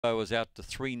was out to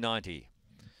 390.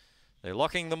 They're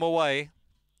locking them away.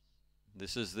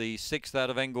 This is the 6th out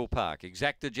of Angle-Park.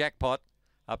 Exacta jackpot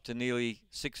up to nearly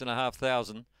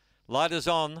 6,500. Light is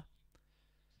on.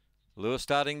 Lure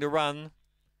starting to run.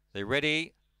 They're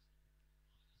ready.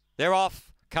 They're off.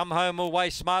 Come Home away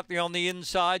smartly on the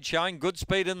inside, showing good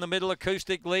speed in the middle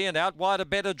acoustically, and out wide A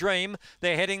Better Dream.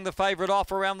 They're heading the favourite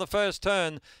off around the first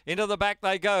turn. Into the back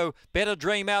they go. Better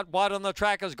Dream out wide on the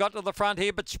track has got to the front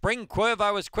here, but Spring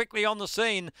Cuervo is quickly on the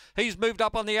scene. He's moved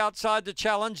up on the outside to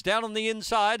challenge. Down on the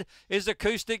inside is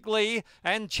Acoustic Lee,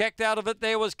 and checked out of it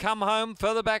there was Come Home.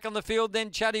 Further back on the field then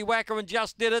Chatty Whacker and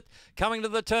Just Did It. Coming to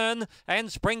the turn,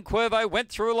 and Spring Cuervo went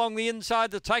through along the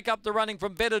inside to take up the running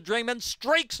from Better Dream and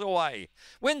streaks away.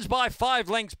 Wins by 5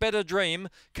 lengths Better Dream,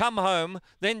 Come Home,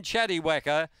 then Chatty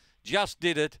Whacker, Just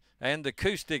Did It, and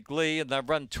Acoustic Lee, and they've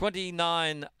run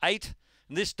 29.8.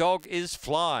 And this dog is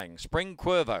flying. Spring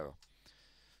Cuervo,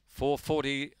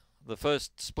 440 the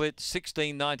first split,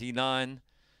 16.99.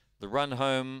 The run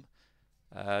home,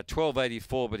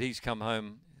 12.84, but he's come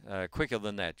home quicker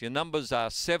than that. Your numbers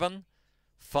are 7,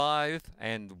 5,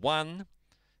 and 1.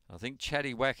 I think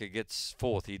Chatty Whacker gets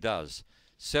 4th. He does.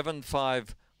 7,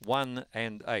 5, 1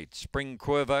 and 8. Spring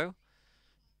Cuervo,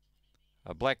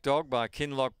 a black dog by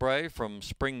Kinloch Bray from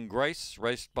Spring Grace,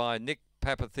 raced by Nick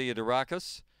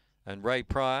Papatheodorakis and Ray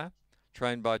Pryor,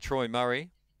 trained by Troy Murray.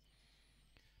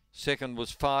 Second was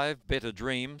 5, Better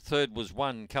Dream. Third was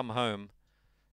 1, Come Home.